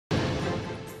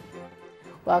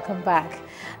Welcome back.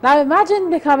 Now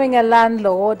imagine becoming a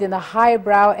landlord in a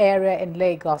highbrow area in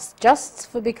Lagos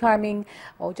just for being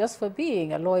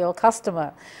a loyal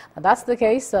customer. And that's the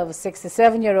case of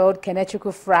 67-year-old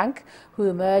Kenechukwu Frank, who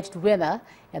emerged winner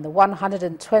in the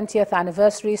 120th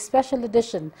anniversary special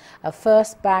edition of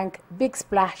First Bank Big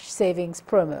Splash Savings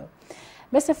Promo.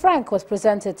 Mr. Frank was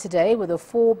presented today with a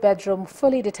 4-bedroom,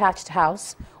 fully detached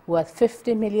house worth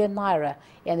 50 million naira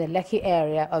in the Lekki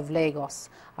area of Lagos.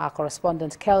 Our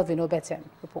correspondent Kelvin Obetin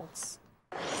reports.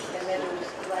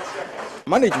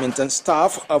 Management and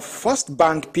staff of First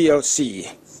Bank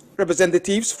PLC,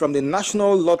 representatives from the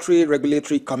National Lottery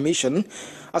Regulatory Commission,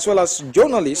 as well as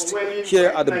journalists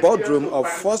here at the boardroom of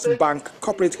First Bank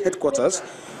Corporate Headquarters,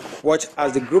 watch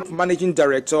as the Group Managing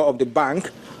Director of the bank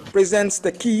presents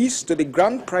the keys to the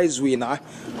grand prize winner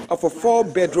of a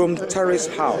 4-bedroom terrace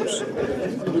house.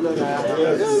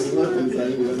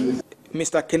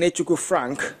 Mr. Kenechukwu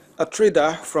Frank, a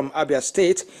trader from Abia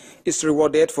State, is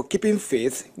rewarded for keeping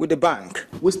faith with the bank.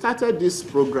 We started this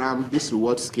program, this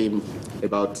reward scheme,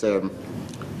 about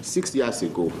 6 years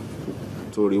ago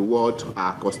to reward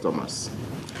our customers.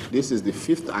 This is the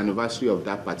 5th anniversary of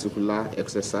that particular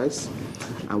exercise,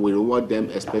 and we reward them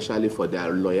especially for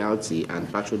their loyalty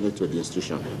and patronage to the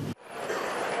institution.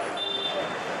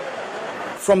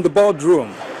 From the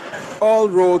boardroom, all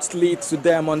roads lead to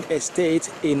Diamond Estate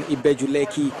in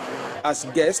Ibeju-Lekki as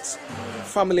guests,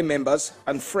 family members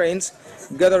and friends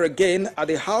gather again at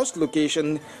the house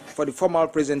location for the formal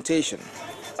presentation.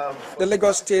 The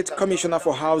Lagos State Commissioner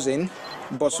for Housing,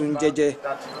 Bosun Jeje,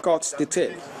 cuts the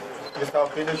tape. Mr.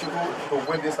 Kenechukwu,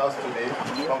 to win this house today,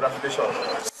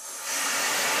 congratulations.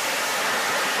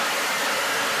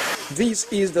 This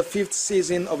is the 5th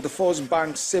season of the First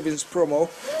Bank Savings Promo,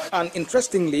 and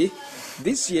interestingly,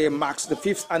 this year marks the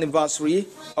 5th anniversary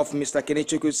of Mr.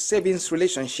 Kenechukwu's savings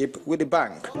relationship with the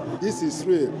bank. This is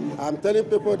real. I'm telling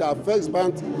people that First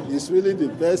Bank is really the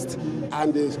best,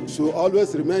 and they should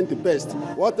always remain the best.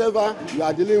 Whatever you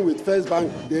are dealing with First Bank,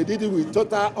 they did it with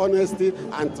total honesty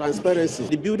and transparency.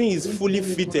 The building is fully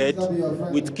fitted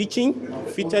with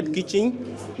fitted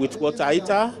kitchen with water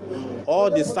heater,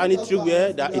 all the sanitary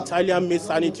ware, the Italian-made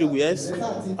sanitary wares,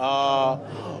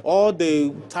 all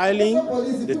the tiling,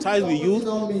 the tiles we use,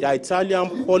 the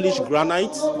Italian polished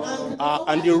granite,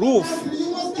 and the roof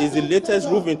is the latest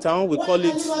roof in town. We call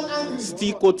it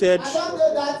steel-coated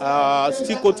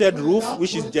roof,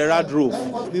 which is Gerard roof.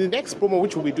 The next promo,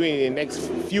 which we'll be doing in the next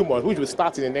few months, which will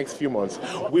start in the next few months,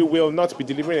 we will not be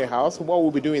delivering a house. What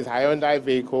we'll be doing is Hyundai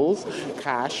vehicles,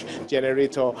 cash,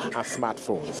 generator, and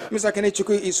smartphones. Mr.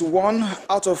 Kenechukwu is one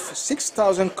out of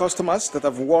 6,000 customers that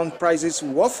have won prizes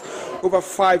worth over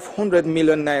 500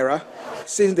 million naira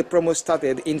since the promo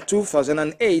started in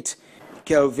 2008.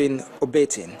 Kelvin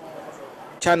Obetin,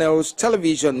 Channels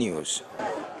Television News.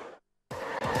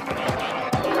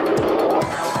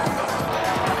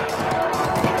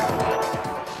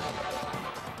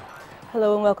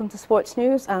 Hello and welcome to Sports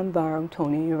News. I'm Barham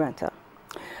Tony Urenta.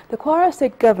 The Kwara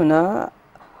State Governor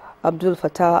Abdul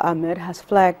Fattah Ahmed has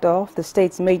flagged off the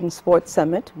state's maiden sports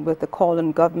summit with the call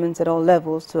on governments at all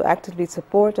levels to actively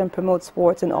support and promote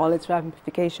sports in all its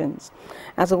ramifications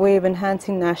as a way of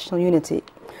enhancing national unity.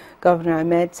 Governor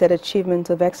Ahmed said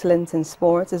achievement of excellence in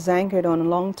sports is anchored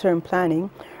on long-term planning,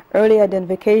 early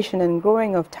identification and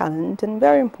growing of talent, and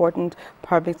very important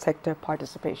public sector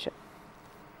participation.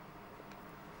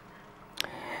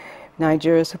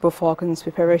 Nigeria's Super Falcons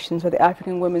preparations for the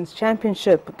African Women's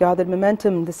Championship gathered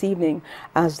momentum this evening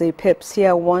as they pipped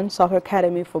Sierra One Soccer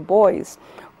Academy for Boys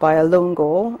by a lone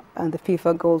goal and the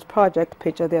FIFA Goals Project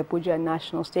pitch at the Abuja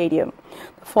National Stadium.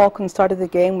 The Falcons started the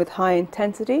game with high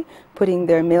intensity, putting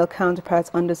their male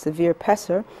counterparts under severe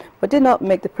pressure, but did not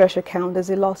make the pressure count as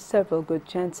they lost several good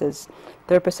chances.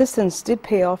 Their persistence did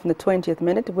pay off in the 20th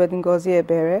minute when Ngozi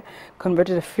Ebere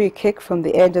converted a free kick from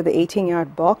the edge of the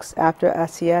 18-yard box after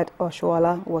Asiat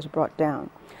Oshoala was brought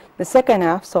down. The second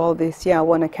half saw the Sierra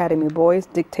One Academy boys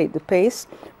dictate the pace,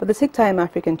 but the 6-time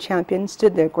African champions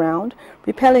stood their ground,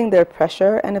 repelling their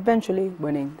pressure and eventually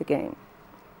winning the game.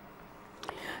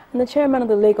 And the chairman of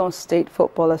the Lagos State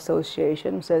Football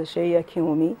Association, Mr. Seyi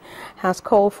Akinwumi, has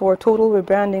called for a total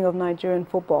rebranding of Nigerian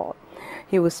football.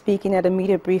 He was speaking at a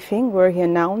media briefing where he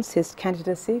announced his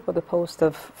candidacy for the post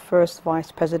of first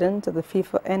vice president of the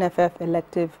FIFA NFF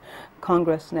elective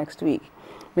Congress next week.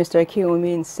 Mr.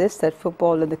 Akinwumi insists that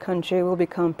football in the country will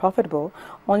become profitable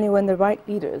only when the right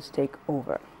leaders take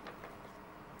over.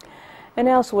 And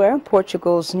elsewhere,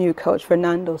 Portugal's new coach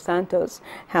Fernando Santos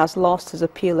has lost his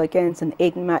appeal against an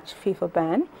 8-match FIFA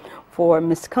ban for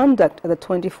misconduct at the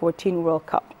 2014 World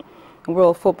Cup. The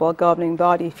World Football governing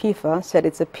body, FIFA, said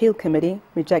its appeal committee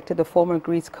rejected the former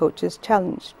Greece coach's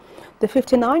challenge. The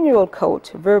 59-year-old coach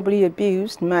verbally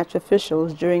abused match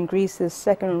officials during Greece's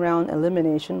second-round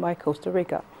elimination by Costa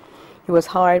Rica. He was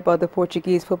hired by the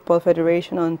Portuguese Football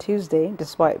Federation on Tuesday,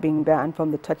 despite being banned from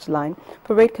the touchline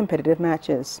for 8 competitive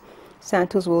matches.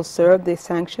 Santos will serve the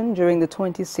sanction during the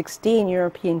 2016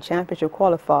 European Championship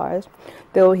qualifiers,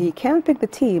 though he can pick the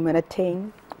team and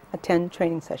attend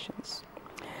training sessions.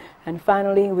 And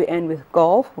finally, we end with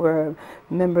golf, where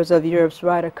members of Europe's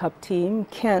Ryder Cup team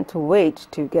can't wait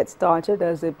to get started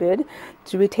as they bid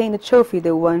to retain the trophy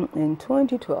they won in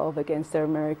 2012 against their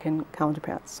American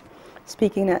counterparts.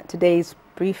 Speaking at today's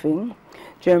briefing,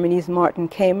 Germany's Martin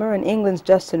Kaymer and England's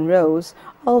Justin Rose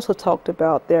also talked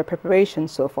about their preparation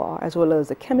so far, as well as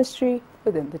the chemistry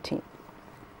within the team.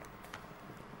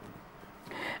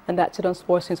 And that's it on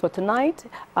Sports News for tonight.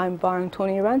 I'm Barring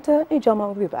Tony Ranta. Ijoma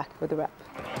will be back with the wrap.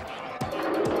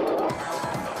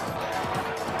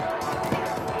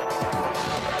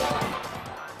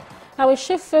 Now we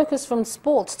shift focus from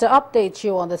sports to update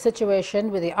you on the situation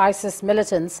with the ISIS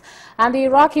militants. And the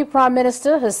Iraqi Prime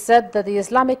Minister has said that the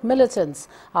Islamic militants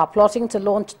are plotting to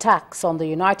launch attacks on the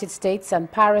United States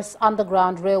and Paris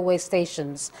underground railway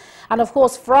stations. And of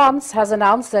course, France has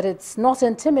announced that it's not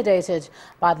intimidated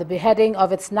by the beheading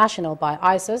of its national by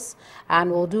ISIS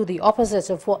and will do the opposite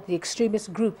of what the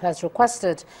extremist group has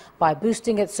requested by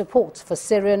boosting its support for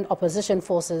Syrian opposition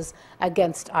forces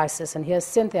against ISIS. And here's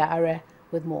Cynthia Are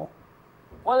with more.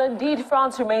 Well, indeed,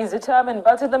 France remains determined,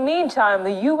 but in the meantime,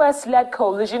 the U.S.-led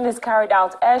coalition has carried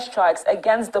out airstrikes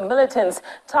against the militants,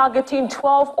 targeting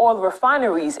 12 oil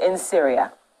refineries in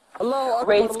Syria.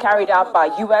 Raids carried out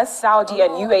by U.S., Saudi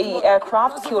and UAE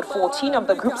aircraft killed 14 of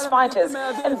the group's fighters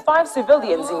and 5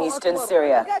 civilians in eastern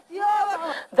Syria.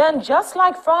 Then, just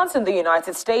like France and the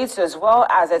United States, as well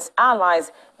as its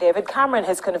allies, David Cameron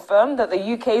has confirmed that the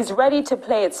UK is ready to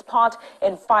play its part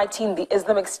in fighting the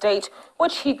Islamic State,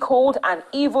 which he called an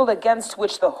evil against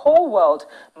which the whole world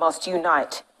must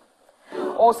unite.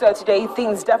 Also today,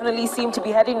 things definitely seem to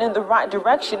be heading in the right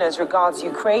direction as regards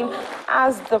Ukraine,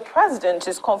 as the president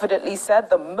has confidently said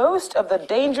the most of the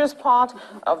dangerous part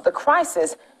of the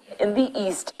crisis in the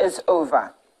east is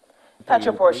over.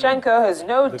 Pt.4 has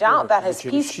no doubt that his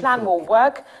peace plan will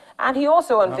work, and he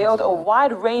also unveiled a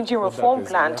wide-ranging reform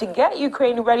plan to get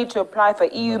Ukraine ready to apply for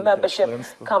EU membership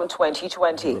come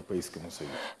 2020.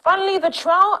 Finally, the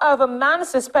trial of a man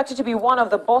suspected to be one of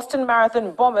the Boston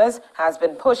Marathon bombers has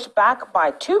been pushed back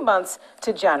by 2 months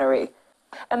to January.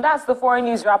 And that's the Foreign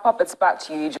News wrap-up. It's back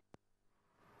to you.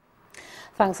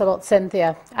 Thanks a lot,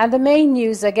 Cynthia. And the main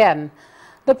news again.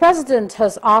 The President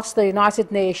has asked the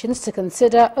United Nations to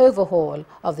consider overhaul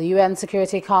of the UN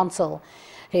Security Council.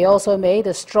 He also made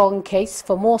a strong case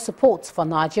for more support for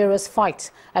Nigeria's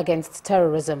fight against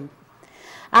terrorism.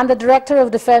 And the Director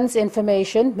of Defense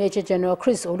Information, Major General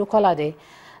Chris Olukolade,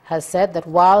 has said that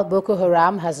while Boko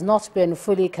Haram has not been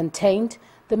fully contained,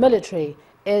 the military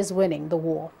is winning the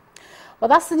war. Well,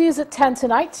 that's the news at 10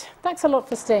 tonight. Thanks a lot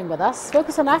for staying with us.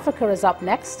 Focus on Africa is up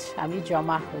next. I'm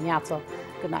Ijoma Onyato.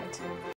 Good night.